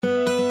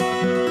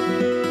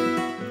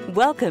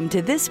Welcome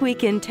to This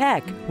Week in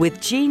Tech with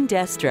Gene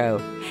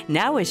Destro.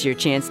 Now is your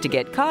chance to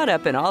get caught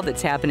up in all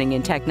that's happening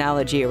in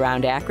technology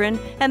around Akron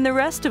and the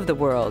rest of the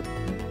world.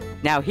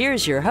 Now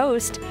here's your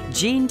host,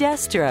 Gene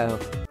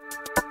Destro.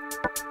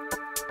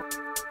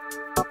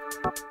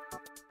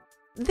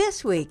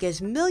 This week,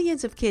 as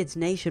millions of kids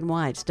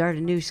nationwide start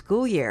a new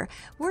school year,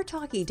 we're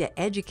talking to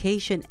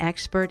education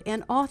expert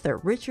and author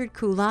Richard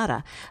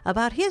Culata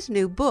about his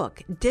new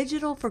book,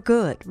 Digital for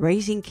Good,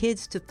 Raising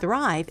Kids to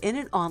Thrive in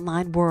an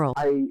Online World.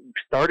 I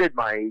started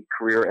my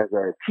career as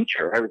a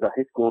teacher. I was a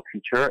high school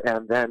teacher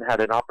and then had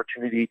an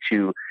opportunity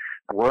to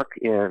work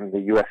in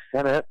the U.S.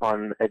 Senate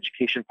on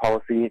education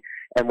policy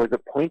and was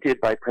appointed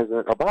by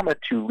President Obama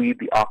to lead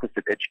the Office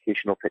of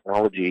Educational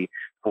Technology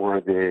for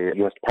the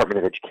U.S. Department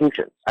of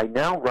Education. I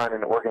now run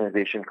an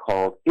organization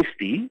called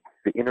ISTE,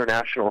 the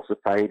International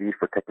Society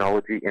for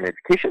Technology in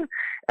Education,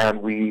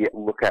 and we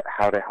look at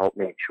how to help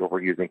make sure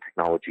we're using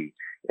technology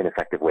in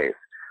effective ways.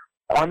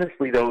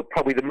 Honestly, though,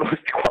 probably the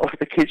most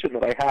qualification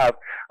that I have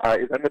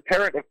is I'm a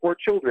parent of 4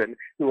 children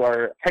who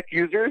are tech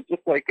users,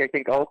 just like I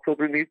think all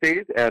children these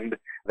days, and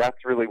that's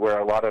really where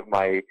a lot of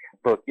my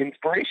both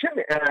inspiration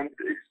and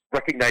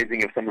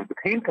recognizing of some of the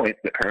pain points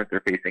that parents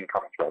are facing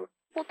comes from.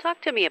 Well,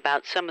 talk to me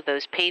about some of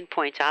those pain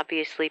points.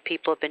 Obviously,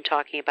 people have been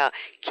talking about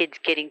kids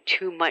getting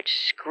too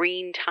much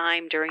screen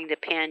time during the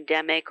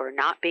pandemic or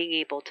not being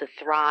able to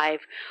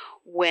thrive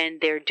when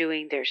they're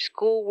doing their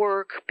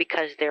schoolwork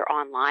because they're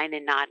online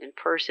and not in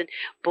person,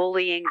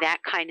 bullying, that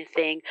kind of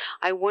thing.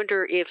 I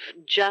wonder if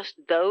just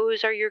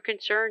those are your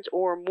concerns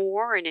or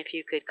more, and if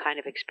you could kind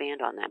of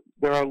expand on that.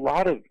 There are a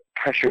lot of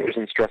pressures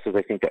and stresses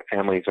I think that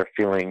families are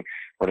feeling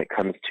when it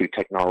comes to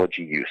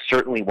technology use.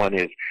 Certainly one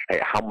is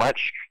how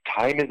much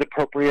time is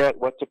appropriate,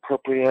 what's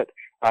appropriate,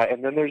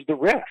 and then there's the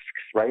risks,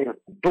 right, of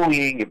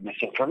bullying, of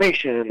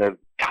misinformation, of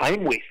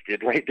time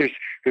wasted, right?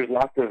 There's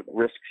lots of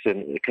risks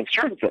and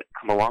concerns that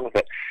come along with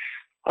it.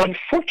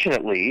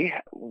 Unfortunately,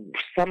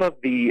 some of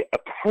the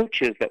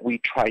approaches that we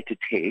try to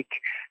take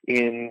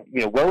in,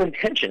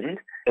 well-intentioned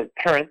as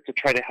parents to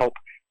try to help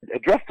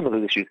address some of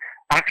those issues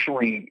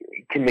actually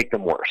can make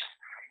them worse.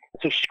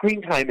 So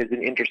screen time is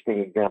an interesting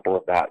example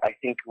of that. I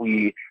think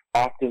we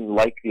often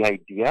like the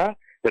idea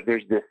that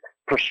there's this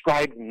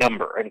prescribed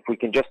number, and if we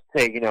can just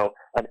say,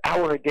 an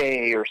hour a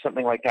day or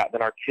something like that,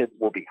 then our kids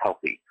will be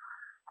healthy.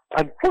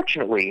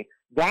 Unfortunately,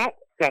 that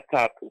sets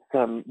up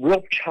some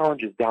real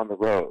challenges down the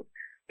road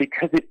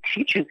because it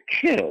teaches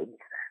kids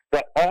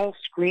that all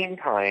screen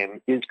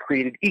time is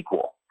created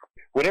equal.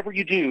 Whatever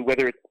you do,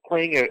 whether it's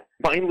playing a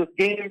mindless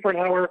game for an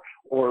hour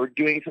or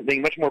doing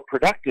something much more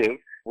productive,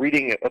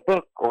 reading a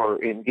book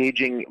or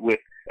engaging with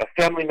a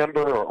family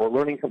member or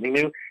learning something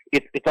new,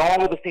 it's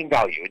all the same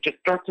value. It just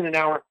starts in an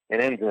hour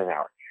and ends in an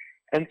hour.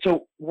 And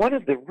so one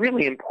of the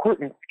really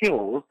important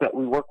skills that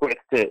we work with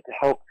to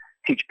help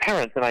teach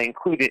parents, and I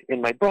include it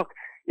in my book,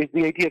 is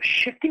the idea of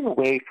shifting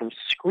away from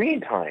screen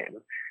time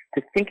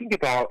to thinking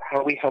about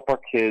how we help our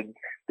kids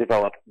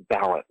develop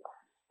balance.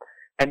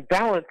 And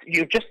balance,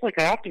 just like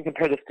I often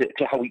compare this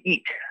to how we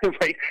eat,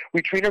 right?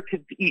 We train our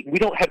kids to eat. We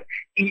don't have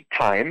eat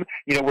time,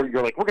 where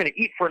you're like, we're going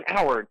to eat for an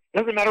hour. It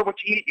doesn't matter what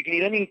you eat. You can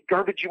eat any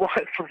garbage you want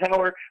for an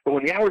hour, but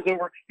when the hour's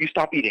over, you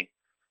stop eating.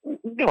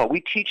 No,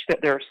 we teach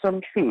that there are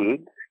some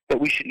foods that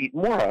we should eat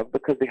more of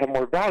because they have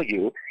more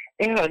value,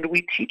 and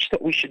we teach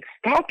that we should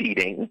stop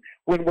eating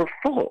when we're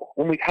full,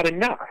 when we've had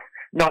enough,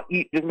 not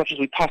eat as much as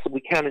we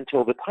possibly can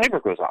until the timer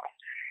goes off.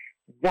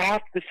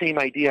 That's the same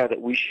idea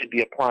that we should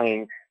be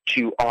applying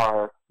to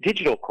our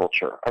digital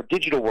culture, our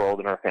digital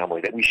world in our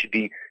family, that we should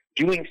be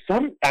doing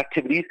some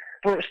activities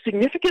for a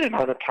significant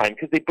amount of time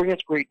because they bring us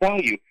great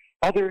value,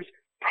 others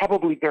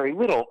probably very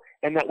little,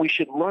 and that we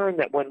should learn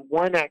that when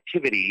one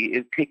activity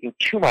is taking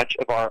too much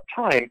of our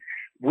time,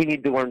 we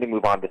need to learn to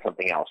move on to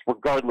something else,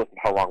 regardless of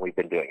how long we've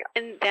been doing it.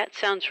 And that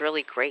sounds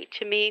really great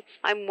to me.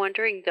 I'm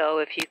wondering, though,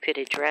 if you could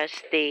address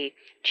the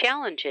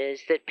challenges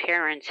that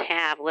parents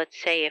have. Let's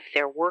say if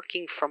they're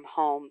working from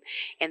home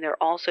and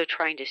they're also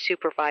trying to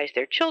supervise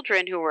their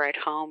children who are at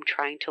home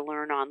trying to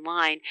learn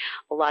online.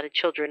 A lot of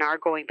children are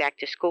going back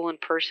to school in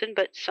person,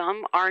 but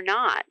some are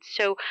not.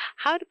 So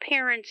how do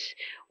parents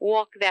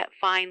walk that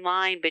fine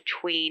line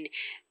between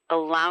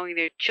allowing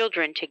their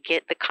children to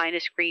get the kind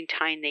of screen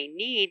time they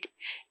need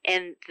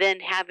and then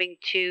having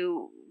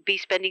to be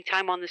spending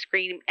time on the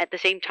screen at the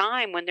same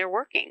time when they're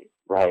working?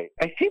 Right.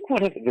 I think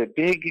one of the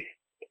big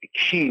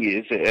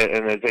keys,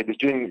 and as I was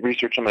doing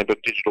research on my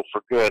book, Digital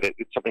for Good,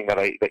 it's something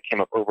that came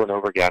up over and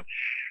over again,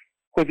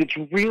 was it's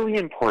really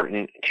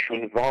important to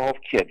involve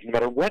kids, no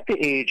matter what the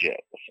age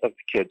is of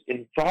the kids,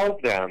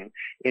 involve them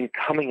in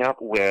coming up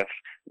with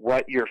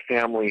what your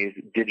family's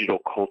digital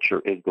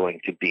culture is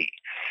going to be.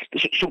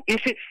 So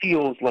if it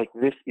feels like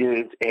this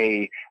is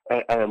a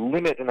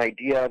limit, an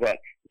idea that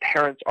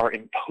parents are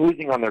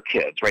imposing on their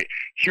kids, right?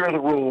 Here are the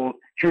rules,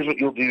 here's what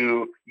you'll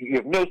do, you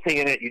have no say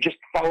in it, you just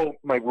follow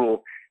my rules,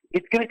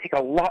 it's going to take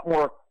a lot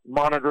more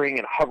monitoring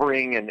and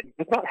hovering, and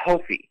it's not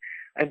healthy.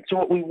 And so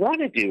what we want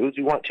to do is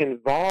we want to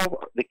involve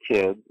the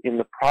kids in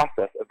the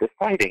process of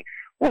deciding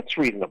what's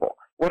reasonable?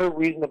 What are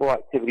reasonable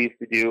activities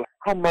to do?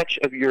 How much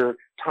of your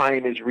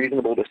time is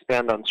reasonable to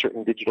spend on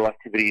certain digital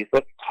activities?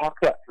 Let's talk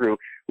that through.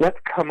 Let's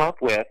come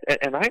up with,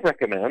 and I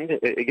recommend,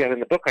 again in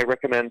the book, I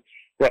recommend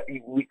that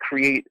we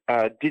create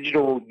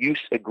digital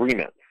use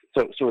agreements.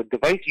 So a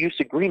device use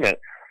agreement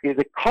is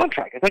a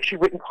contract. It's actually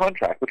a written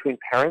contract between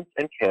parents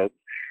and kids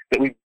that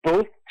we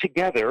both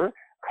together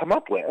come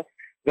up with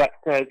that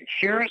says,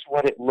 here's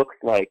what it looks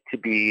like to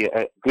be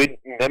a good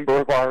member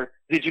of our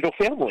digital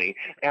family.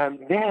 And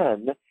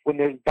then when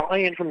there's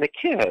buy-in from the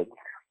kids,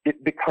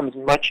 it becomes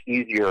much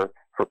easier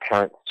for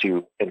parents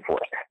to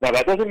enforce. Now,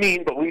 that doesn't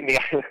mean, believe me,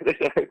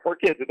 for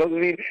kids, it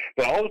doesn't mean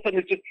that all of a sudden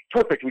it's just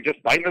perfect. We just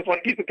sign this one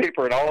piece of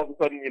paper and all of a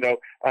sudden,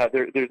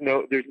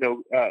 there's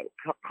no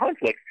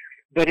conflict.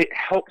 But it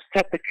helps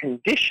set the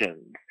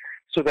conditions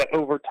so that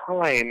over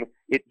time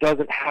it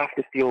doesn't have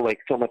to feel like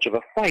so much of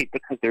a fight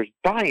because there's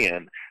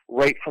buy-in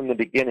right from the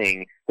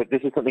beginning that this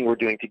is something we're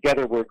doing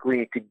together. We're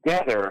agreeing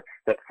together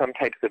that some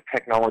types of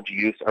technology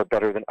use are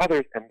better than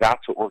others, and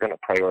that's what we're going to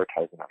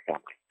prioritize in our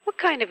family. What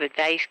kind of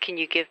advice can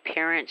you give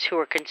parents who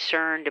are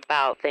concerned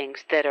about things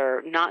that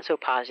are not so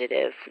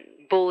positive,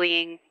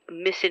 bullying,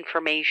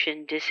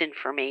 misinformation,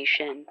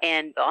 disinformation,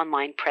 and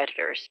online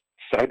predators?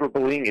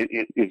 Cyberbullying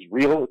is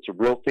real. It's a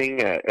real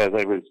thing. As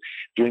I was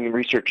doing the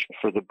research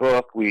for the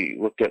book, we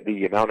looked at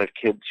the amount of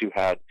kids who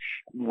had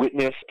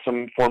witnessed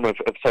some form of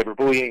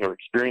cyberbullying or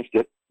experienced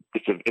it.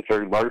 It's a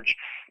very large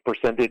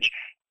percentage.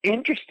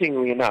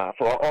 Interestingly enough,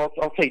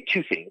 I'll say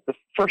two things. The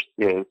first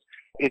is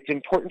it's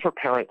important for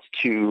parents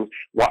to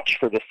watch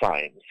for the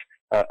signs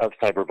of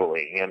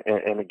cyberbullying.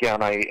 And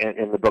again,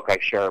 in the book, I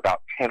share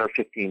about 10 or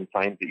 15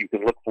 signs that you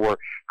can look for.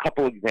 A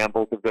couple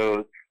examples of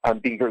those.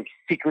 Being very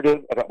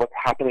secretive about what's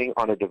happening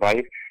on a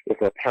device.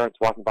 If a parent's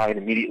walking by and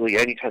immediately,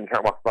 anytime the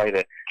parent walks by,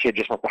 the kid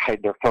just wants to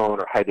hide their phone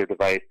or hide their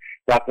device,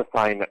 that's a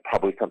sign that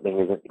probably something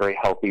isn't very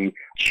healthy.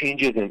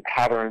 Changes in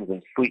patterns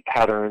and sleep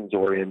patterns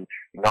or in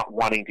not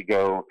wanting to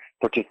go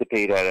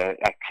participate at an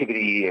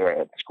activity or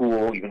at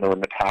school, even though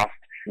in the past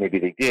maybe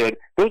they did,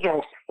 those are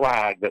all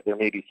flags that there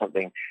may be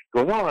something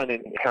going on,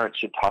 and parents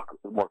should talk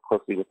more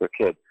closely with their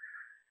kids.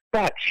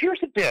 But here's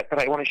a bit that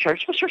I want to share. I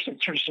just want to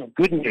share some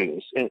good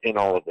news in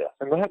all of this,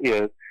 and that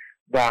is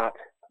that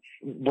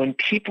when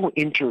people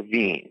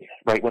intervene,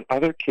 right, when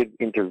other kids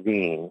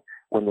intervene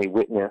when they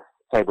witness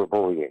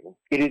cyberbullying,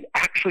 it is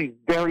actually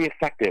very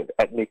effective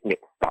at making it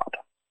stop.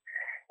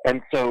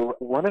 And so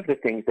one of the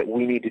things that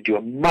we need to do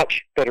a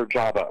much better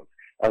job of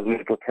as we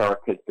prepare our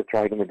kids to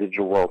thrive in the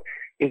digital world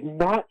is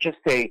not just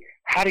say,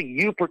 how do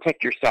you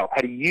protect yourself?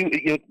 How do you,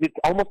 it's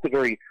almost a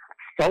very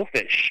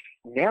selfish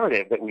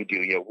narrative that we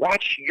do.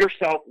 Watch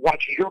yourself,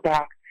 watch your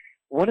back.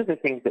 One of the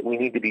things that we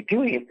need to be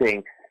doing is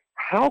saying,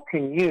 how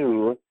can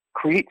you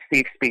create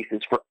safe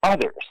spaces for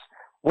others?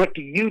 What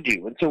do you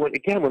do? And so,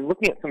 when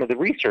looking at some of the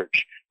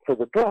research for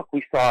the book,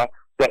 we saw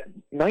that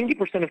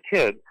 90% of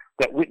kids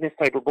that witness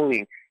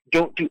cyberbullying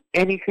don't do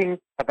anything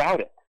about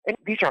it. And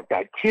these aren't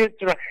bad kids.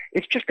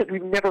 It's just that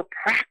we've never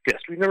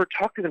practiced. We've never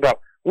talked to them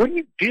about what do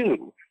you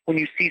do when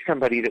you see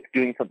somebody that's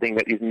doing something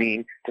that is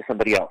mean to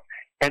somebody else.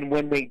 And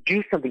when they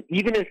do something,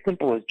 even as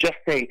simple as just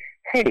say,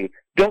 hey,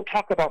 don't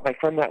talk about my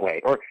friend that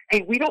way, or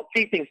hey, we don't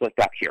say things like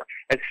that here.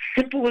 As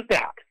simple as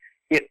that,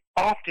 it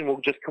often will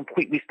just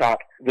completely stop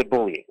the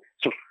bullying.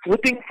 So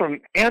flipping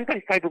from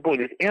anti-cyberbullying,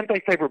 this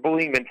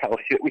anti-cyberbullying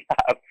mentality that we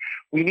have,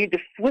 we need to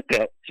flip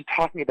it to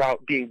talking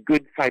about being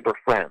good cyber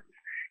friends.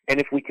 And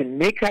if we can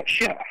make that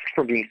shift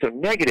from being so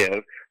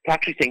negative to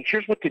actually saying,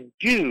 here's what to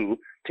do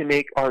to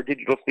make our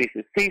digital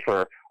spaces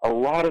safer, a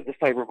lot of the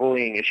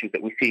cyberbullying issues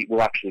that we see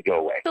will actually go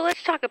away. So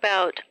let's talk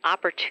about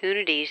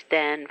opportunities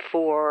then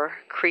for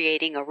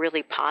creating a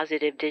really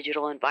positive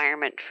digital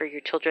environment for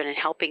your children and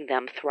helping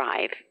them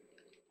thrive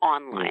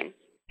online.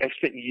 I've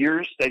spent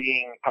years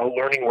studying how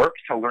learning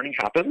works, how learning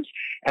happens,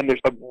 and there's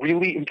a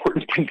really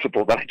important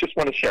principle that I just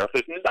want to share.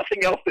 If there's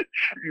nothing else that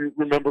you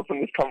remember from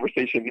this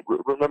conversation,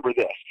 remember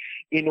this.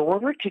 In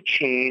order to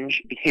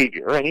change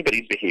behavior,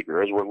 anybody's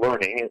behavior as we're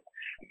learning,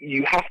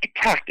 you have to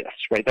practice,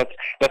 right?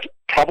 That's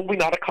probably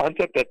not a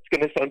concept that's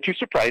going to sound too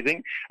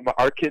surprising.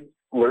 Our kids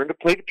learn to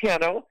play the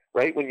piano,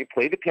 right? When you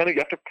play the piano, you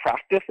have to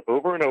practice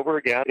over and over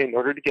again in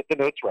order to get the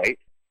notes right.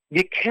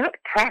 You can't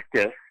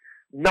practice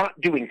not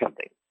doing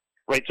something.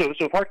 Right, so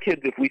if our kids,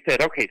 if we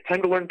said, okay, it's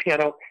time to learn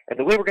piano, and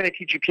the way we're going to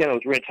teach you piano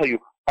is we're going to tell you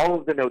all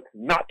of the notes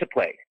not to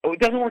play. Oh, it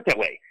doesn't work that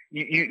way.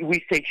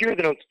 We say, here are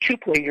the notes to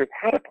play, here's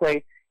how to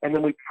play, and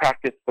then we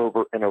practice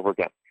over and over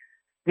again.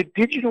 The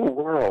digital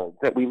world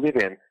that we live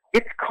in,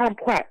 it's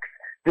complex.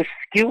 The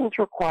skills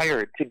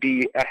required to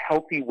be a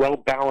healthy,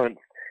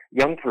 well-balanced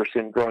young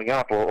person growing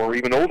up, or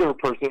even older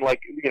person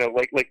like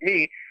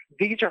me,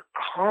 these are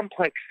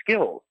complex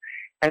skills,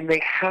 and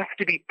they have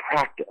to be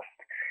practiced.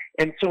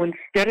 And so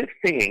instead of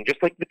saying,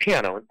 just like the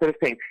piano, instead of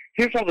saying,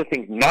 here's all the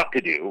things not to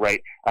do, right?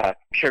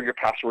 Share your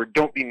password,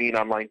 don't be mean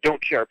online,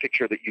 don't share a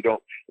picture that you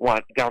don't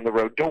want down the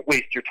road, don't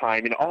waste your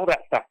time, and all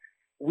that stuff.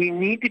 We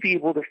need to be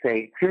able to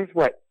say, here's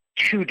what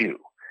to do.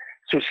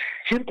 So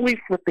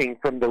simply flipping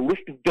from the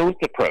list of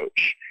don'ts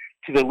approach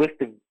to the list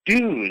of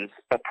do's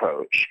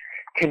approach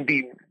can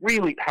be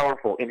really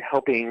powerful in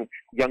helping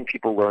young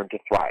people learn to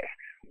thrive.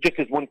 Just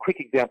as one quick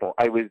example,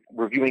 I was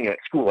reviewing a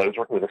school. I was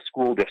working with a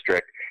school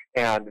district,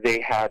 and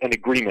they had an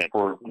agreement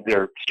for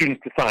their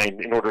students to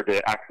sign in order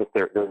to access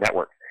their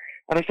network.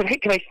 And I said, hey,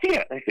 can I see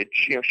it? And I said,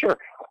 sure.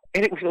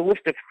 And it was a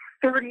list of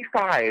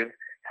 35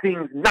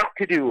 things not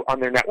to do on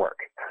their network.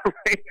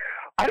 Right?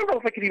 I don't know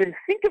if I could even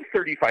think of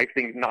 35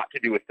 things not to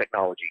do with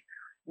technology.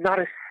 Not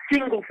a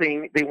single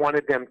thing they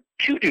wanted them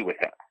to do with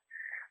it.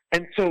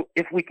 And so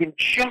if we can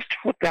just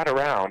flip that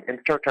around and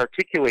start to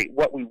articulate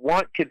what we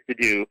want kids to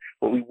do,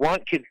 what we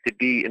want kids to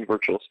be in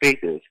virtual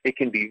spaces, it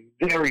can be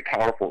very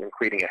powerful in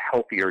creating a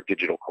healthier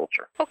digital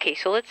culture. Okay,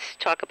 so let's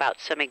talk about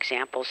some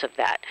examples of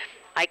that.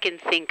 I can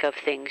think of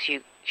things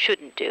you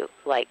shouldn't do,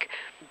 like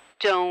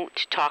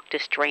don't talk to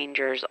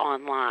strangers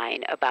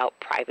online about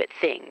private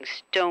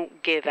things.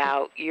 Don't give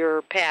out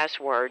your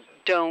password.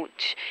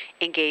 Don't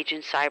engage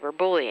in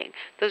cyberbullying.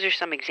 Those are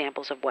some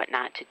examples of what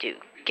not to do.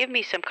 Give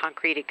me some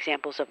concrete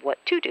examples of what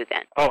to do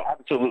then. Oh,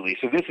 absolutely.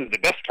 So this is the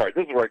best part.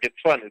 This is where it gets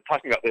fun, is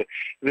talking about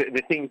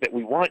the things that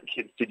we want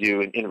kids to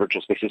do in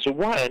virtual spaces. So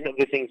one of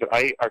the things that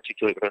I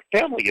articulate with our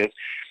family is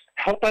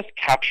help us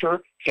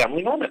capture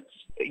family moments.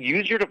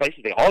 Use your devices.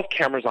 They all have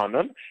cameras on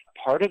them.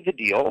 Part of the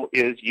deal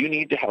is you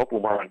need to help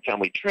when we're on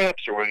family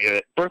trips or when we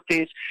get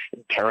birthdays,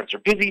 parents are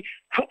busy.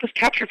 Help us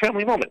capture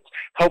family moments.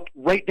 Help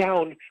write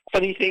down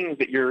funny things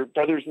that your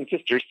brothers and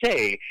sisters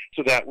say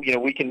so that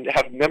we can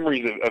have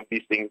memories of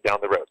these things down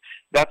the road.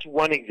 That's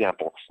one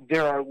example.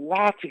 There are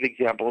lots of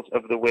examples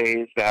of the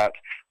ways that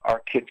our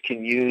kids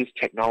can use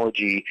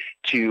technology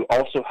to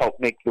also help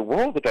make the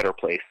world a better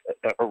place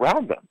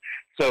around them.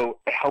 So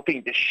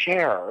helping to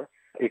share,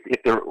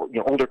 if they're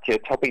older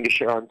kids, helping to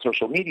share on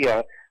social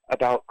media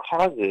about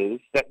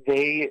causes that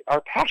they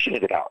are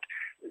passionate about.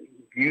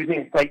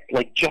 Using sites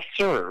like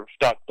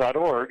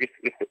justserve.org,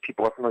 if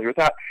people are familiar with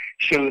that,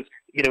 shows,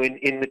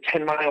 in the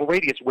 10-mile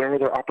radius, where are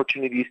there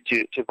opportunities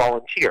to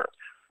volunteer.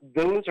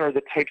 Those are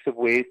the types of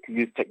ways to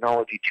use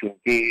technology to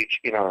engage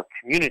in our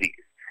communities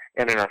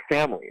and in our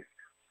families.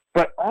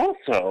 But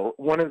also,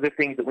 one of the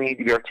things that we need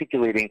to be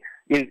articulating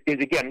is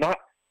again, not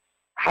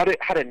how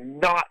to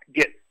not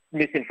get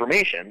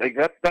misinformation. Like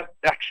that's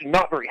actually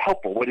not very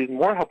helpful. What is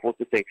more helpful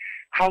is to say,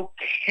 how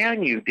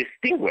can you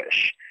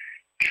distinguish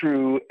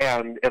true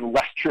and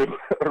less true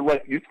or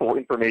less useful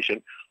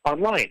information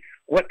online?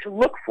 What to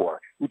look for?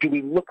 Do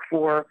we look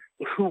for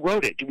who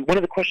wrote it? One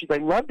of the questions I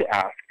love to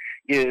ask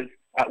is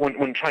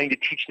when trying to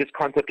teach this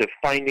concept of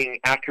finding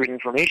accurate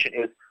information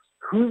is,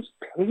 who's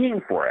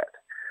paying for it?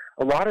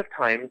 A lot of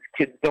times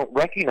kids don't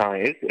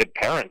recognize,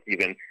 parents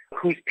even,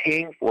 who's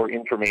paying for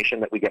information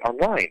that we get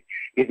online.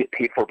 Is it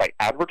paid for by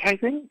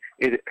advertising?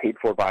 Is it paid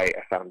for by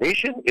a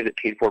foundation? Is it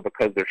paid for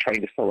because they're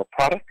trying to sell a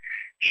product?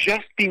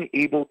 Just being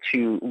able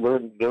to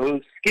learn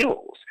those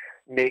skills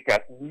make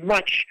us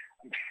much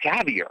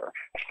savvier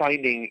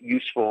finding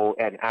useful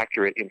and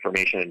accurate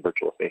information in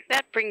virtual spaces.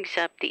 That brings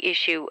up the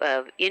issue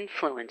of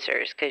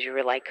influencers, because you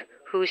were like,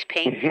 who's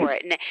paying for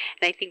it? And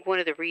I think one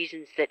of the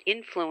reasons that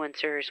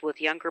influencers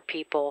with younger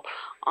people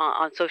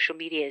on social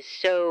media is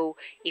so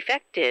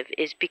effective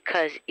is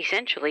because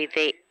essentially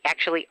they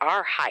actually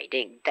are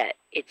hiding that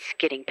it's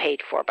getting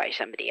paid for by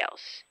somebody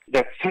else.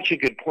 That's such a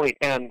good point.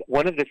 And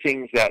one of the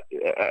things that,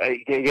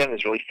 again,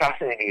 is really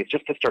fascinating is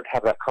just to start to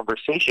have that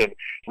conversation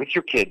with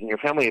your kids and your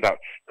family about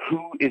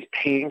who is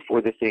paying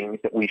for the things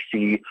that we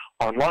see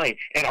online.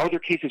 And are there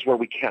cases where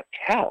we can't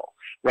tell,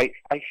 right?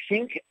 I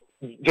think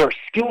there are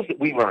skills that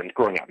we learned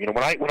growing up. When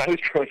I was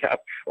growing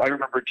up, I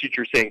remember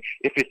teachers saying,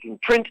 if it's in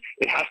print,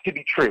 it has to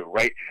be true,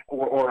 right?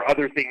 Or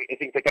other things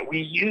like that. We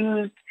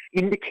used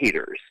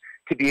indicators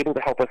to be able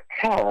to help us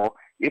tell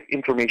if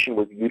information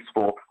was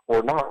useful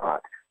or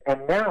not.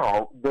 And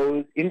now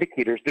those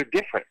indicators, they're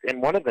different.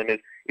 And one of them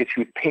is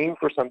who's paying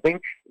for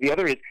something. The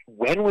other is,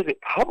 when was it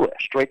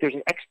published, right? There's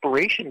an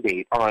expiration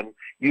date on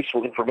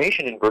useful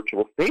information in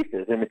virtual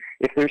spaces. And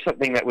if there's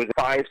something that was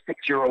a 5-6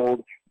 year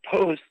old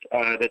post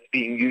that's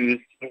being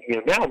used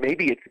now,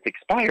 maybe it's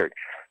expired.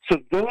 So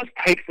those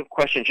types of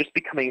questions, just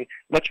becoming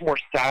much more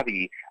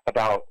savvy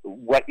about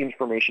what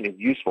information is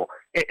useful.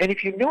 And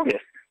if you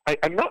notice,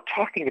 I'm not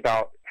talking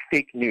about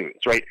fake news,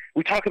 right?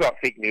 We talk about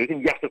fake news,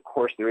 and yes, of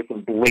course, there is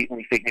some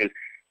blatantly fake news,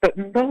 but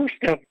most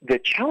of the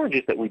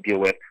challenges that we deal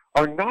with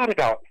are not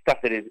about stuff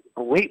that is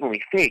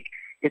blatantly fake.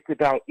 It's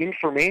about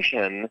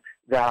information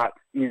that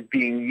is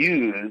being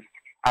used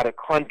out of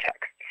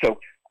context. So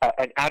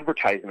an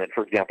advertisement,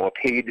 for example, a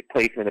paid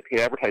placement, a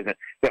paid advertisement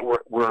that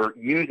we're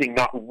using,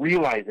 not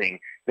realizing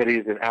that it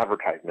is an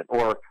advertisement,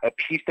 or a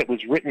piece that was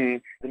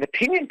written, an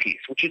opinion piece,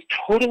 which is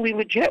totally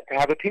legit to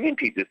have opinion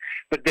pieces,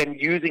 but then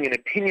using an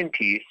opinion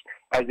piece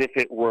as if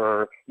it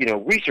were,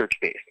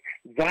 research-based.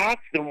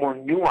 That's the more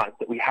nuance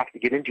that we have to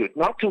get into. It's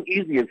not so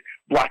easy as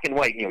black and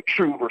white,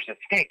 true versus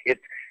fake.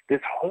 It's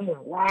this whole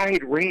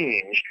wide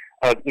range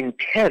of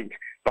intent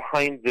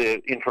behind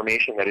the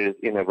information that is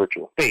in a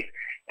virtual space.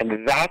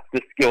 And that's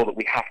the skill that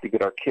we have to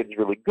get our kids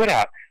really good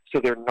at so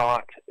they're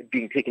not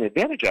being taken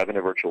advantage of in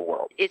a virtual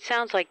world. It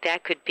sounds like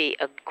that could be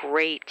a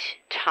great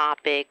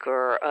topic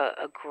or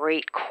a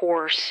great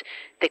course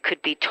that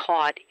could be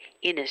taught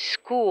in a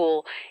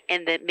school,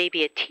 and that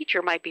maybe a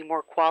teacher might be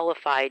more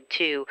qualified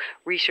to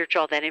research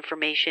all that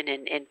information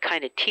and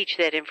kind of teach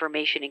that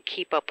information and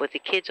keep up with the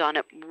kids on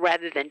it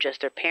rather than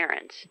just their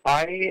parents.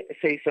 I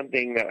say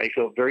something that I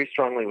feel very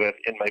strongly with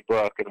in my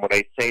book, and what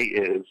I say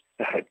is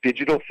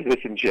digital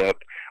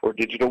citizenship or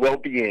digital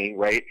well-being,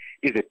 right,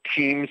 is a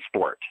team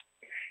sport.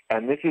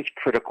 And this is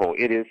critical.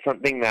 It is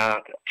something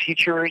that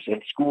teachers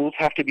and schools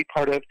have to be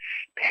part of,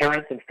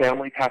 parents and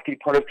families have to be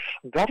part of,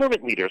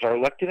 government leaders, our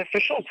elected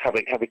officials have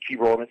a key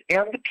role in this,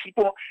 and the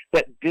people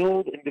that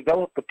build and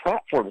develop the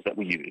platforms that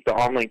we use, the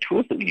online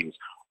tools that we use,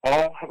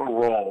 all have a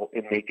role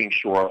in making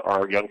sure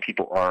our young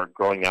people are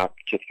growing up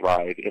to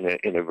thrive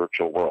in a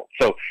virtual world.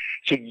 So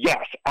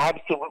yes,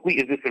 absolutely.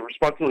 Is this a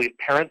responsibility of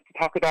parents to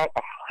talk about?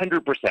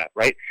 100%,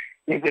 right?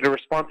 Is it a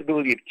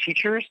responsibility of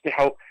teachers to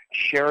help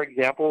share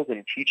examples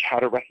and teach how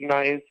to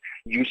recognize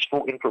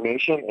useful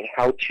information and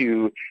how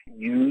to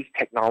use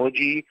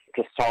technology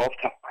to solve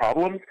tough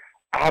problems?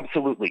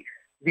 Absolutely.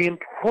 The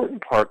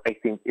important part, I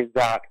think, is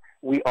that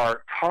we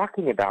are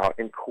talking about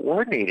and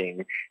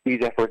coordinating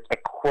these efforts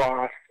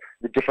across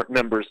the different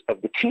members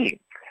of the team.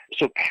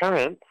 So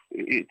parents,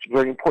 it's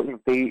very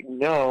important that they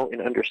know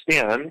and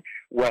understand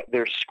what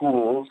their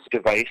school's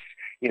device,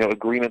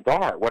 agreements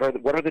are. What are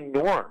the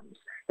norms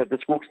that the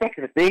school expects?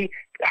 And if they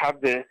have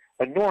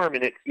a norm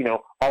and it's,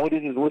 all it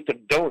is a list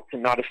of don'ts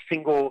and not a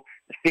single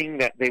thing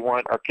that they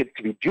want our kids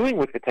to be doing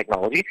with the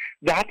technology,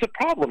 that's a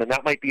problem. And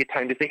that might be a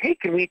time to say, hey,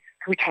 can we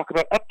talk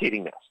about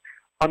updating this?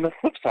 On the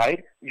flip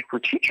side, for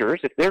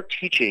teachers, if they're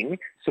teaching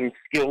some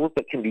skills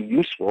that can be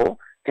useful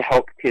to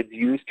help kids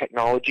use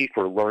technology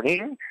for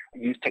learning,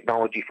 use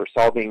technology for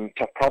solving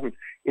tough problems,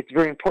 it's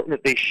very important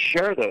that they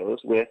share those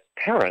with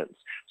parents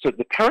so that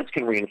the parents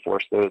can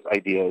reinforce those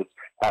ideas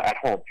at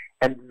home.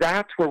 And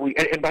that's where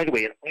and by the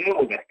way, and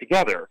all of us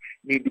together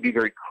need to be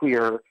very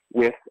clear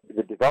with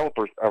the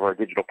developers of our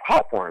digital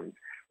platforms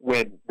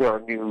when there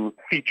are new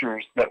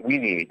features that we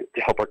need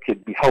to help our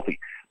kids be healthy.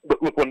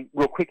 But look, one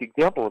real quick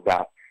example of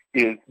that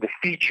is the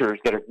features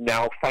that have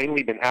now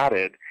finally been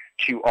added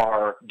to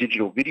our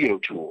digital video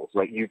tools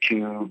like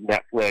YouTube,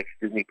 Netflix,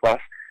 Disney Plus,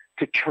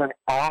 to turn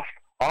off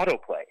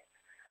autoplay.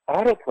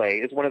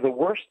 Autoplay is one of the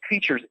worst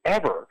features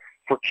ever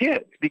for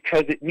kids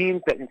because it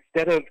means that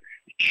instead of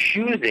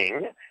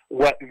choosing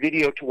what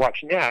video to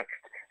watch next,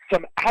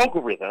 some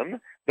algorithm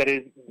that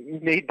is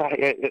made by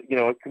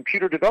a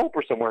computer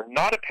developer somewhere,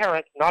 not a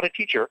parent, not a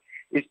teacher,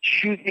 is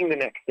choosing the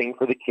next thing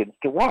for the kids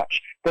to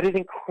watch. That is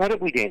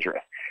incredibly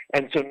dangerous.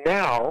 And so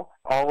now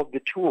all of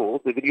the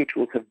tools, the video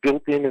tools, have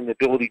built in an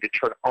ability to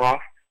turn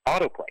off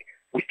autoplay.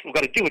 We still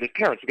got to do it as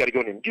parents. We've got to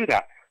go in and do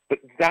that. But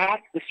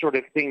that's the sort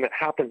of thing that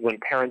happens when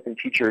parents and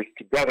teachers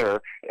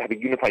together have a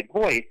unified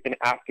voice in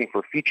asking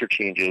for feature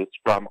changes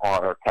from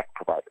our tech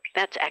providers.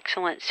 That's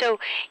excellent. So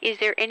is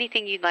there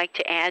anything you'd like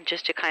to add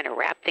just to kind of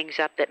wrap things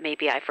up that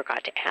maybe I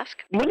forgot to ask?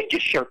 Let me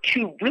just share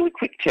two really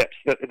quick tips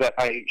that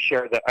I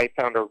share that I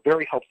found are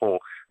very helpful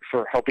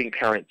for helping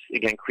parents,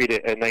 again,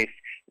 create a nice,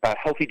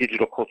 healthy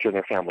digital culture in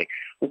their family.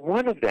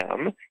 One of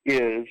them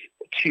is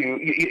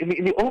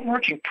the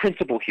overarching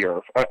principle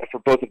here for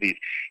both of these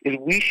is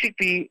we should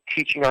be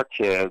teaching our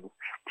kids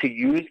to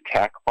use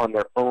tech on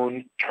their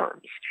own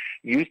terms.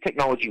 Use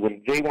technology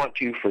when they want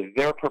to for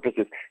their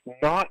purposes,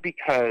 not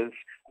because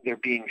they're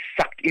being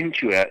sucked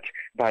into it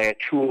by a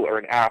tool or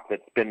an app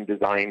that's been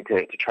designed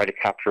to try to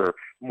capture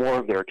more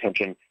of their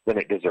attention than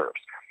it deserves.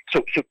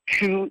 So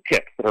two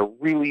tips that are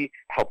really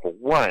helpful.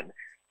 One,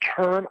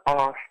 turn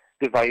off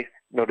device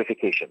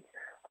notifications.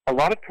 A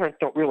lot of parents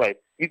don't realize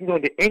you can go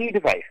into any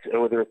device,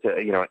 whether it's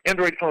an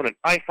Android phone, an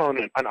iPhone,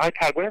 an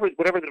iPad, whatever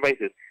the device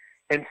is,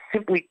 and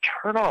simply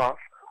turn off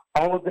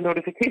all of the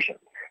notifications.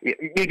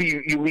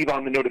 Maybe you leave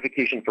on the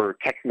notification for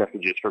text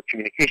messages for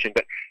communication,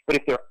 but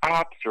if there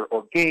are apps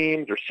or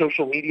games or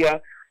social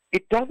media,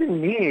 it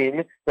doesn't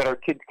mean that our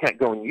kids can't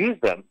go and use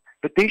them,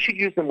 but they should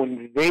use them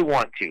when they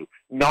want to,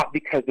 not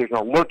because there's an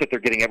alert that they're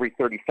getting every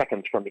 30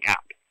 seconds from the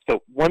app.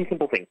 So one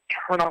simple thing,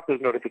 turn off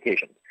those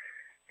notifications.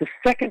 The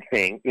second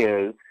thing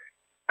is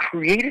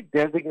create a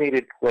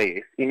designated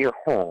place in your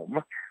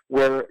home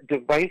where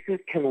devices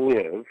can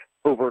live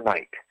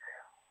overnight.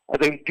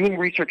 As I was doing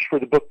research for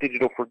the book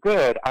Digital for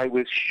Good, I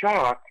was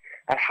shocked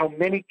at how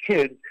many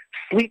kids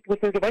sleep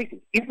with their devices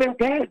in their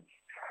beds.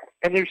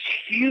 And there's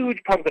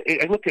huge problems.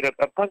 I looked at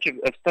a bunch of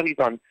studies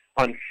on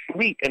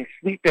sleep and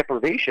sleep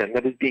deprivation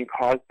that is being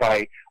caused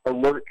by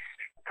alerts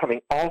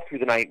coming all through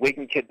the night,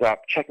 waking kids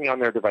up, checking on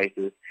their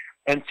devices.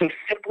 And so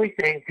simply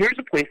saying, here's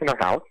a place in our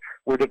house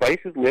where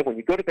devices live. When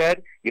you go to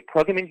bed, you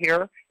plug them in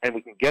here, and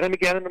we can get them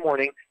again in the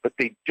morning, but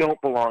they don't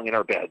belong in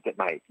our beds at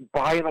night.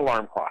 Buy an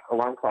alarm clock.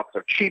 Alarm clocks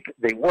are cheap.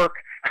 They work.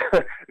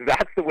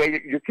 That's the way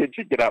your kids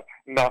should get up,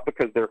 not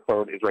because their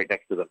phone is right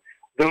next to them.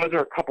 those are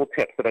a couple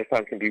tips that I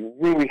found can be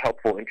really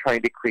helpful in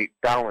trying to create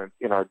balance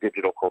in our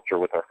digital culture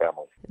with our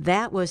families.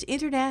 That was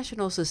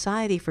International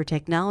Society for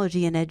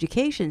Technology and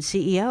Education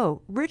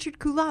CEO Richard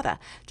Culata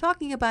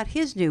talking about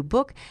his new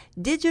book,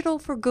 Digital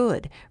for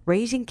Good,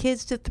 Raising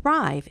Kids to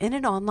Thrive in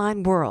an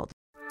Online World.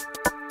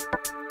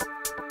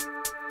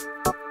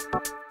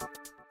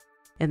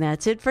 And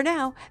that's it for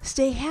now.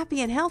 Stay happy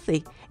and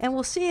healthy, and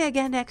we'll see you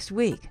again next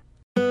week.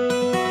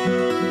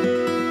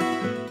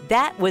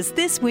 That was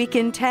This Week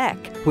in Tech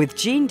with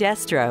Gene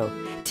Destro.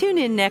 Tune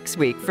in next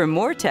week for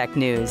more tech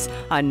news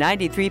on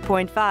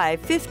 93.5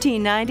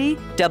 1590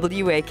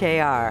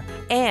 WAKR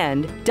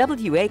and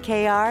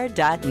WAKR.net.